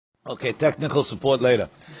Okay, technical support later.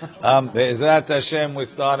 Be'ezrat Hashem, we're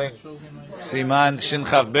starting Siman Shin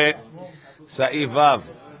Chav Bet, Sa'if Vav,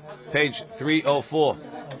 page 304,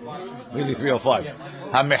 really 305.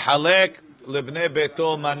 HaMechalek Libnei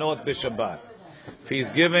Beto Manot B'Shabbat. If he's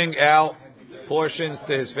giving out portions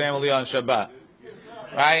to his family on Shabbat,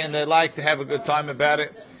 right, and they like to have a good time about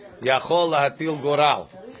it, Yachol Lahatil Goral.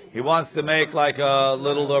 He wants to make like a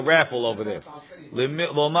little raffle over there.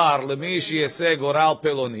 Lomar, lemishi yaseh goral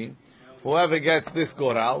peloni. Whoever gets this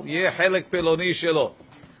goral, yeh helek peloni shelo.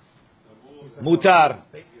 Mutar.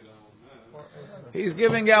 He's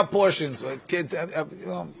giving out portions. Kids,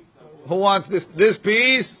 who wants this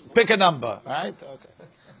piece? Pick a number, right? Okay.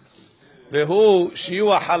 Vehu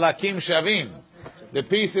shiu halakim shavim. The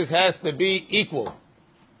pieces has to be equal.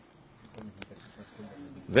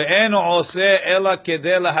 Ve'enu oseh ela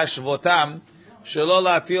kedei lahashvotam.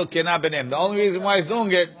 The only reason why he's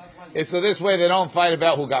doing it is so this way they don't fight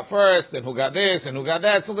about who got first and who got this and who got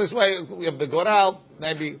that. So this way, if the goral,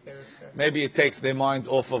 maybe it takes their mind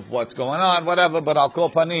off of what's going on, whatever. But al kol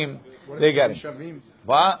panim, they get it.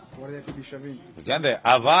 What? What do they have to be shavim? Again, there.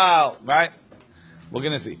 Aval, right? We're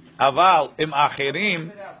gonna see. Aval im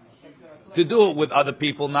achirim, to do it with other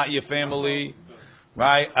people, not your family,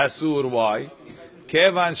 right? Asur, why?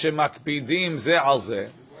 Kevan shemakpidim ze al ze.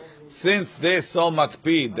 Since they're so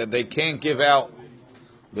makpid that they can't give out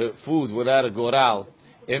the food without a goral,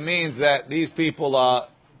 it means that these people are,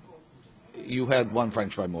 you had one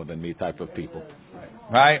French fry more than me type of people.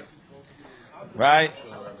 Right? Right?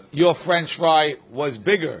 Your French fry was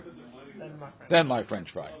bigger than my French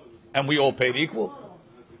fry. And we all paid equal.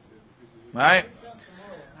 Right?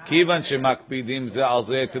 Kivan shemakpidim ze al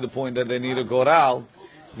ze, to the point that they need a goral,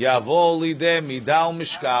 yavo lideh midau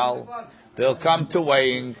mishkal. They'll come to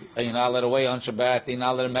weighing, and you're not allowed to weigh on Shabbat, you're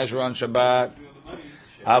not allowed to measure on Shabbat.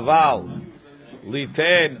 Aval,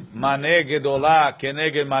 liten maneh gedola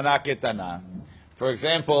keneged manah ketana. For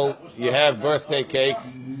example, you have birthday cake,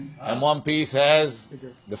 and one piece has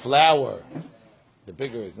the flour. The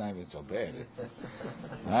bigger is not even so bad.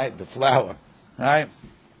 Right? The flour. Right?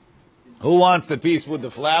 Who wants the piece with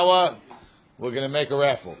the flour? We're going to make a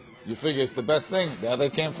raffle. You figure it's the best thing. The other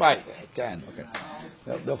can't fight. They can. Okay.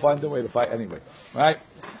 They'll find a way to fight anyway, right?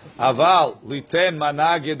 Aval liten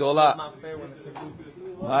mana gedola.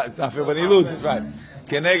 It's not fair when he loses, right?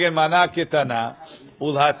 Keneged mana ketana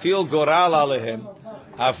ulhatil goral alehem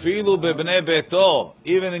afilu bebnei beto,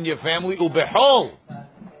 even in your family ubehol,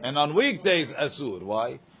 and on weekdays asur.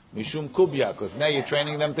 Why? Mishum kubya, because now you're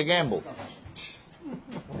training them to gamble.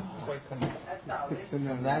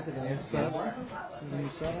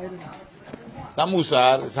 Not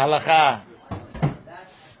musar, it's halakha.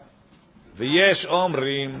 V'yesh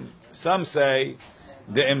omrim, some say,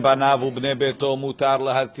 de'im banav u'bnei beto mutar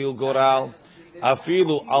lahatil goral,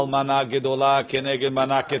 afilu almana gedola keneged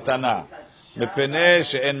mana ketana, mepeneh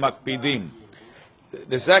she'en makpidim.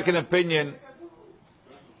 The second opinion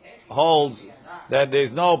holds that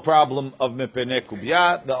there's no problem of mepeneh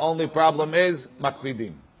kubya, the only problem is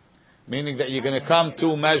makpidim. Meaning that you're going to come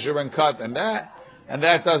to measure and cut and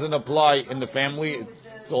that doesn't apply in the family,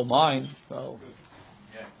 it's all mine,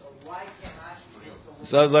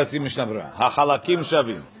 So let's see Mishnah Berurah. Hachalakim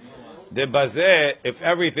shavim. Debazeh, if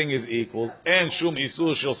everything is equal, and shum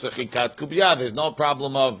isur shel sechikat kubya, there's no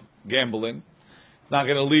problem of gambling. It's not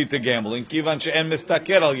going to lead to gambling. Kivan she'en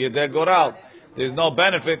mistaker al yedei goral. There's no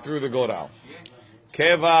benefit through the goral.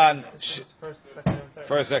 Kevan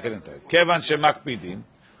first, second, and third. Kevan shemakpidim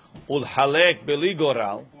ulhalek beli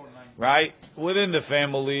goral. Right within the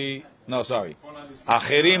family. No, sorry.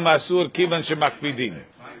 Acherim asur kivan shemakpidim.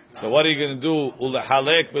 So what are you going to do?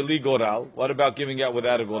 Ulhalek beli goral. What about giving out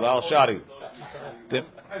without a goral? Shari.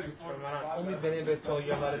 Only Bnei Beto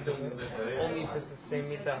you're allowed to do it. Only if it's the same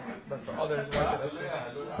midah. But for others,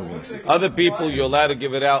 other people you're allowed to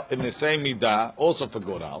give it out in the same midah, also for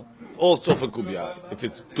goral, also for kubya. If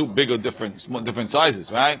it's too big or different sizes,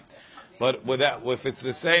 right? But if it's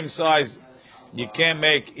the same size, you can't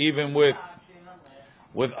make even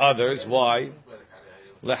with others. Why?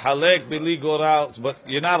 Lehalek bili goral, but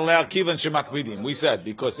you're not allowed kivan shemakpidim. We said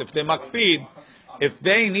because if they makpid, if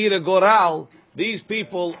they need a goral, these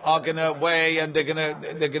people are gonna weigh and they're gonna.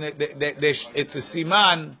 It's a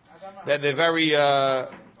siman that they're very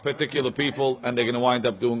particular people and they're gonna wind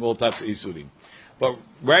up doing all types of isurim. But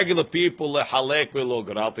regular people lehalek bilo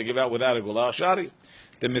goral to give out without a goral shari.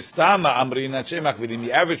 The mistama amrin makpidim.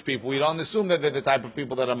 The average people, we don't assume that they're the type of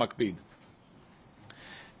people that are makpid.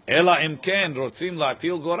 Ela imken rotzim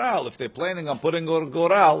la'atil goral. If they're planning on putting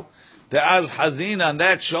goral, there's hazina, and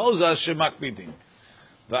that shows us shemakpidim.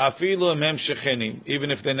 Va'afilu hem shechenim, even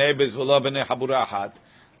if the neighbors v'lo b'nei habura achat,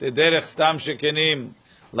 the derech stam shekenim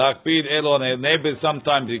lakpid elo neighbors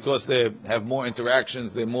sometimes because they have more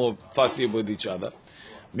interactions, they're more fussy with each other.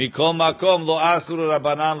 Mikol makom lo asur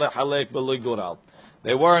rabanan lechalek b'li goral.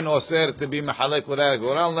 They weren't oser to be mehalek without a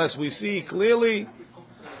goral unless we see clearly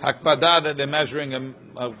hakpada that they're measuring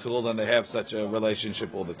a tool and they have such a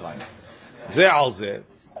relationship all the time. Ze al ze.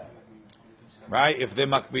 Right? If they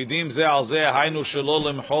makbidim ze al ze, haynu shelo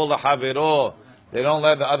limchol lechavero. They don't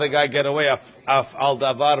let the other guy get away af al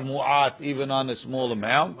davar mu'at, even on a small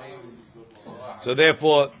amount. So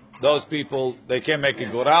therefore, those people, they can't make a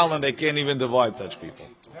goral and they can't even divide such people.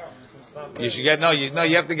 You should get,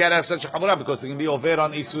 you have to get out such a chabura because they're going to be over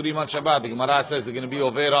on Isurim on Shabbat. The Gemara says they're going to be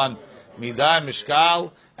over on Midah,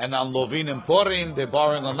 Mishkal, and on Lovin and Purim. They're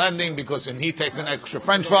borrowing and lending because when he takes an extra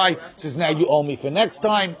french fry, says, now you owe me for next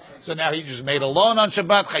time. So now he just made a loan on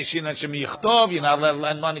Shabbat. Chayshin and Shem Yichtov. You're not allowed to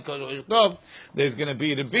lend money because of Yichtov. There's going to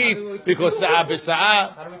be the beef because Sa'ah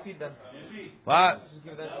b'Sa'ah. How do we feed them? What?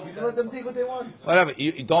 You can let them take what they want. Whatever.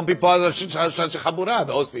 You don't be part of such a chabura.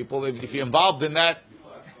 Those people, if you're involved in that.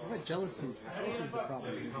 Jealousy. This is the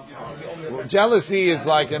problem. Well, jealousy is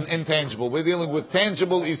like an intangible. We're dealing with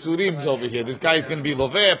tangible isurims over here. This guy is going to be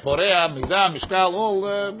loveh, porea, midah, mishkal, all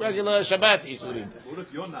regular Shabbat isurim. What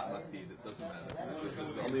if you're not makpid? It doesn't matter. Because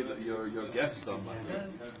only your guests are makpid.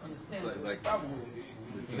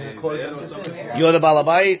 You're the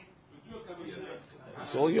balabait.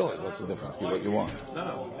 It's all yours. What's the difference? Give what you want.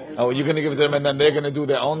 No. Oh, you're going to give it to them, and then they're going to do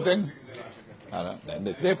their own thing. I don't know. Then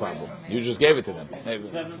it's their problem. You just gave it to them. Maybe.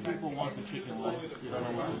 7 people want the chicken leg. You don't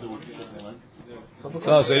know what to do with the chicken leg.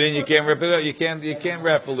 So then you can't rip it up. You can't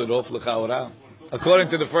raffle it off l'chaora. According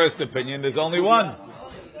to the first opinion, there's only one.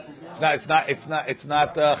 It's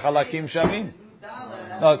not halakim shamim.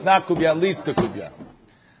 No, it's not kubya. It leads to kubya,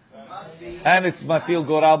 and it's matil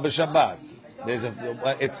goral b'Shabbat.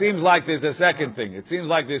 It seems like there's a second thing. It seems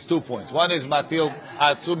like there's 2 points. One is matil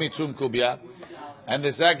atzum mitzum kubya, and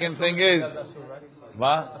the second thing is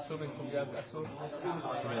what?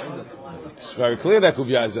 It's very clear that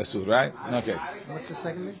kubya is asur, right? Okay. What's the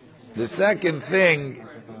second thing? The second thing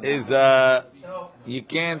is you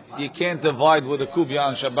can't divide with a kubya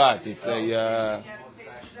on Shabbat.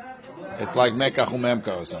 It's like mekach umemka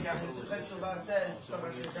or something.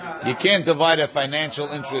 You can't divide a financial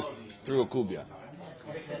interest through a kubya.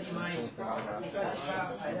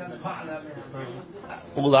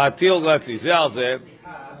 Ulatil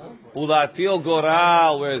Ulatil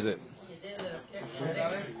goral, where is it?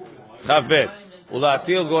 Chavbet.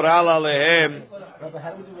 Ulatil goral alehem.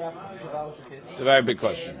 It's a very big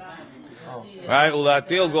question. Right?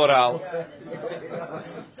 Ulatil goral.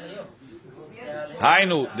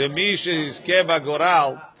 Hainu, the Misha is keva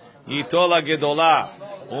goral, yitola gedola,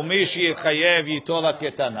 umishi chayev yitola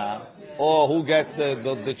ketana, or who gets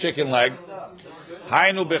the chicken leg.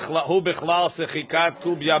 Hainu hu bichlal sechikat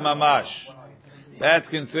kubya mamash. That's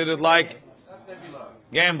considered like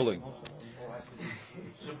gambling.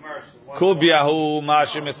 Kubya hu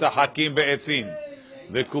mashim esahakim be'etzim.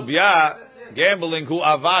 The kubya, gambling hu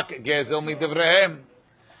avak gezel midevrehem.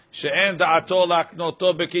 She'en da'ato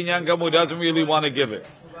laknoto bekinyan gamur, doesn't really want to give it.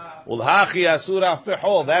 Ulhachi asur af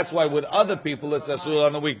pehol. That's why with other people it's asur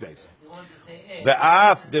on the weekdays.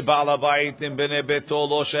 Ve'af de ba'alabayitim b'nei beto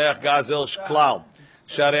lo she'ech gazel klal.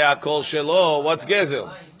 Sharia kol shelo. What's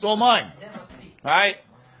gezel? It's all mine. Right?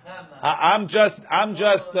 I'm just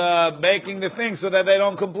making the thing so that they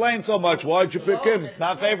don't complain so much. Why'd you pick him? It's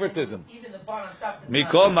not favoritism.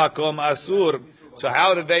 Mikol makom asur. So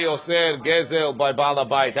how did they oser gezel by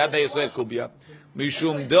balabait? How did they oser kubya?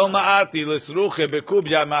 Mishum dil ma'ati l'sruche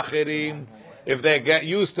bekubya machirim. If they get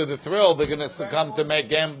used to the thrill, they're going to come to make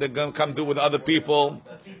game. They're going to come do with other people.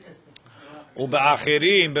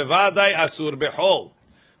 Ube'achirim bevadai asur bechol.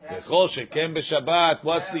 Bechol shekem b'Shabbat.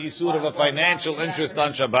 What's the isur of a financial interest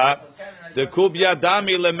on Shabbat? The kubya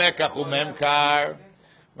dami lemekach umemkar.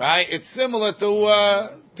 Right? It's similar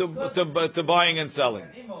to buying and selling.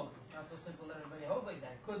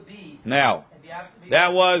 Now,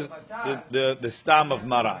 that was the stam of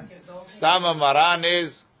Maran. Stam of Maran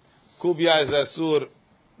is kubya is asur.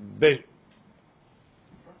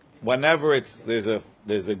 Whenever there's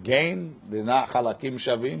a gain, they're not halakim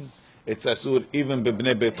shavim. It's asur even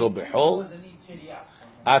bebnei beto behol.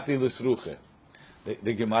 Ati l'sruche.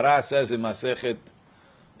 The Gemara says in Masechet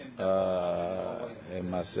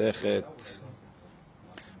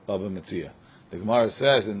Baba Metzia. The Gemara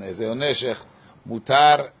says in Ezeo Neshech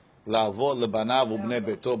mutar לעבוד לבניו ובני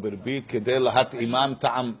ביתו בריבית כדי להתאימם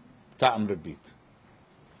טעם ריבית.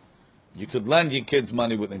 You could lend your kids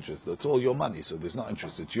money with interest. That's all your money, so there's no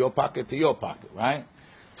interest. It's your pocket to your pocket, right?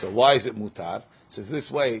 So why is it mutar? Says this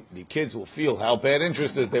way, the kids will feel how bad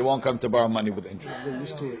interest is. They won't come to borrow money with interest. They're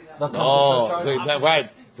used to it. Right.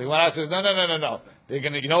 So Gemara says, no. They're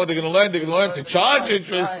gonna, you know what they're gonna learn? They're gonna learn to charge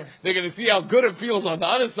interest. They're gonna see how good it feels on the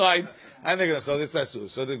other side, and they're gonna. So this is asur.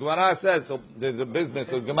 So the Gemara says, so there's a business.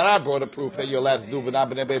 So the Gemara brought a proof that you're allowed to do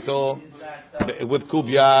b'nam b'nei beto with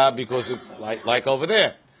kubya because it's like over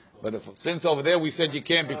there. But since over there we said you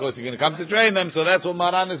can't because you're going to come to train them, so that's what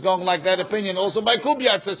Maran is going like that opinion. Also by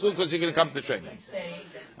Kubya it's asur because you're going to come to train them.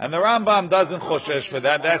 And the Rambam doesn't choshesh for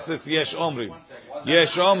that. That's this Yesh Omrim.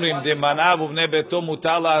 Yesh Omrim de manav uvnei beto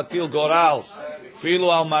mutala atil goral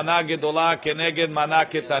filu al mana gedola keneged mana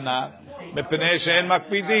ketana mepnei she'en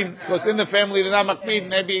makpidin. Because in the family they're not makpid.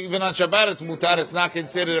 Maybe even on Shabbat it's mutar. It's not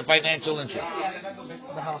considered a financial interest.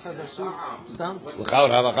 The halacha is asur. Stam.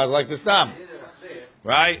 Halacha is like the stam.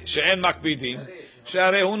 Right? She'en makpidim.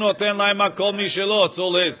 She'arei hu noten lahem makom mishelo. It's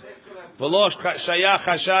all his. V'lo shayach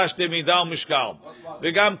hashash temidah u'mishkal.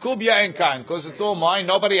 V'gam kubya en kan. Because it's all mine.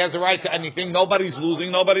 Nobody has a right to anything. Nobody's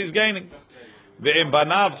losing. Nobody's gaining. Ve'im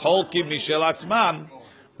banav holkim mishel atzmam.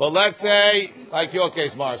 But let's say, like your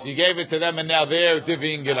case, Mars, you gave it to them and now they're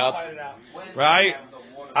divvying it up. Right?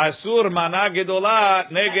 Asur mana gedola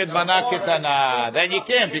neged mana ketana. Then you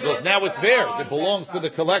can't because now it's theirs. It belongs to the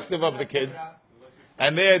collective of the kids.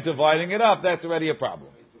 And they're dividing it up. That's already a problem.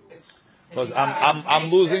 Because I'm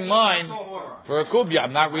losing mine for a kubya.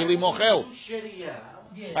 I'm not really mochel.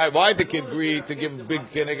 Right, why the kid agreed to give big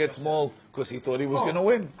kid and get small? Because he thought he was going to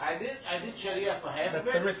win. I did sharia for half of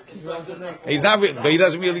it. That's the risk he's going to make. He's not, but he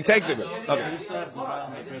doesn't really take the risk. Okay.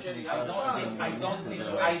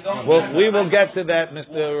 Well, we will get to that,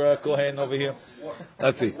 Mr. Cohen over here.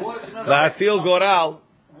 Let's see. La'atil goral.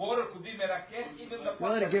 Water could be merakes, even the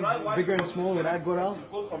pot that's give bigger and small without goral?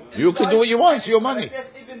 You can do what you want. It's your money.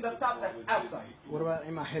 Even the top that's outside. What about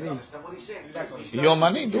imahirim? Your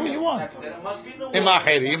money. Do what you want.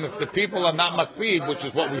 Imahirim. If the people are not makpid, which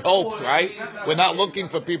is what we hoped, right? We're not looking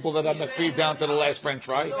for people that are makpid down to the last French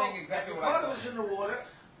fry.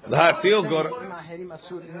 L'hatil goral. Imahirim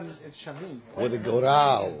asur if shavim. With a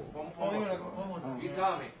goral.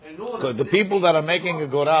 The people that are making a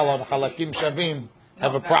goral on halakim shavim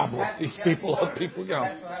have a problem. These people are people, you know.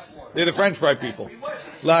 They're the French fry people.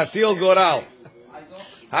 La'atil goral.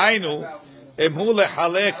 Hainu, emhu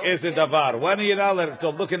lehalek eze davar. When you know, so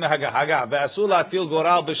look in the Haggah. Ve'asul la'atil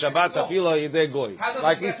goral b'shabbat afilo yidei goy.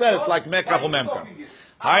 Like he said, it's like mekach u'memkach.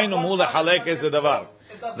 Hainu emhu lehalek eze davar.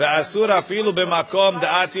 Ve'asur afilu b'makom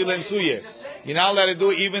da'atil ensuye. You're not allowed to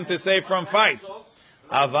do even to save from fights.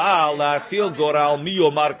 Aval la'atil goral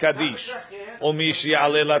miyomar kadish. O mi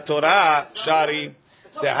shi'ale la Torah shari.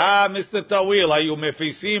 Teha, Mr. Tawil, ayu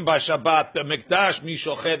mefisim b'Shabbat b'mikdash mi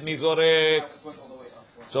shochet mi zorek.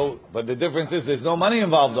 So, but the difference is there's no money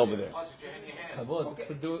involved over there.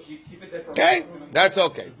 Okay, that's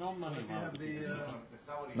okay.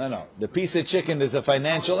 No. The piece of chicken is a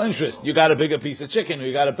financial interest. You got a bigger piece of chicken, or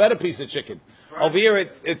you got a better piece of chicken. Over here,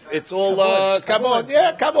 it's all kabod.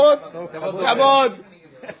 Yeah, kabod.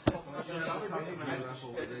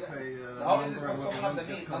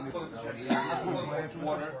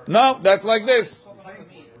 No, that's like this.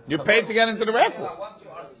 You paid to get into the raffle.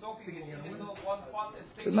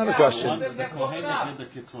 It's another question. The Kohen that did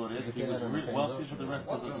the Ketores, he was wealthy for the rest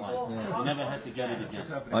of his life. He never had to get it again.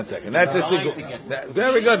 1 second. That's a sigula.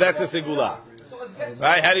 Very good. That's a sigula.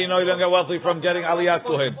 Right? How do you know you don't get wealthy from getting Aliyat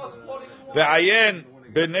Kohen? Ve'ayen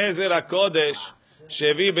b'nezer HaKodesh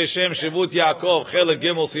shevi b'shem Shivut Yaakov chelek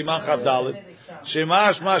gimel siman chav dalet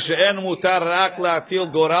שמשמע שאין מותר רק להטיל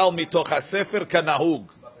גורל מתוך הספר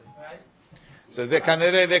כנהוג. So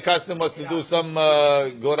כנראה their custom was to do some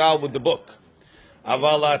גורל with the book.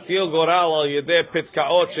 אבל להטיל גורל על ידי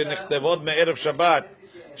פתקאות שנכתבות מערב שבת,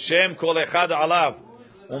 שם כל אחד עליו,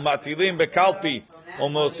 ומטילים בקלפי,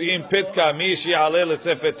 ומוציאים פתקה מי שיעלה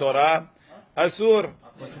לספר תורה, אסור.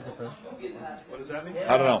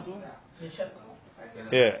 I don't know.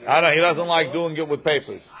 Yeah, he doesn't like doing it with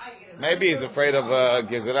papers. Maybe he's afraid of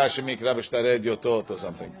Gezerah Shemikra B'Shtared Yotot or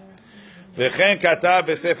something. V'chen katav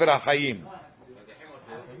b'Sefer HaChayim.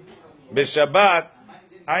 B'Shabbat,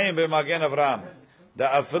 ayin b'Magen Avraham.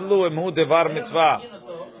 Da'afilu imhu devar mitzvah.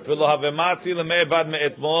 V'lo havematzi l'mei bad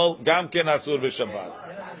me'etmol, gam ken asur b'Shabbat.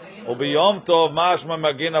 U'b'yom tov mashma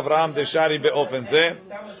Magen Avraham deshari be'ofen zeh,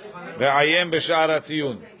 v'ayem b'sha'ar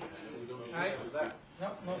hatziyun.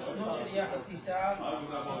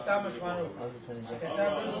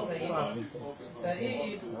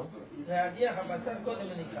 להדיח הבשר קודם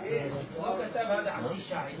הניקה. הוא לא כתב עד חצי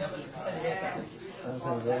שעה, אינה בספסל יצא.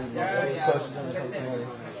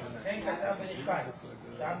 כן כתב ונשחק.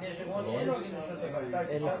 שם יש אמרות שאין נוהגים לשתות,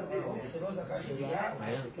 שלא זכה שתייה,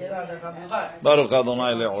 אלא הדחה בלבד. ברוך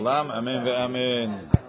ה' לעולם, אמן ואמן.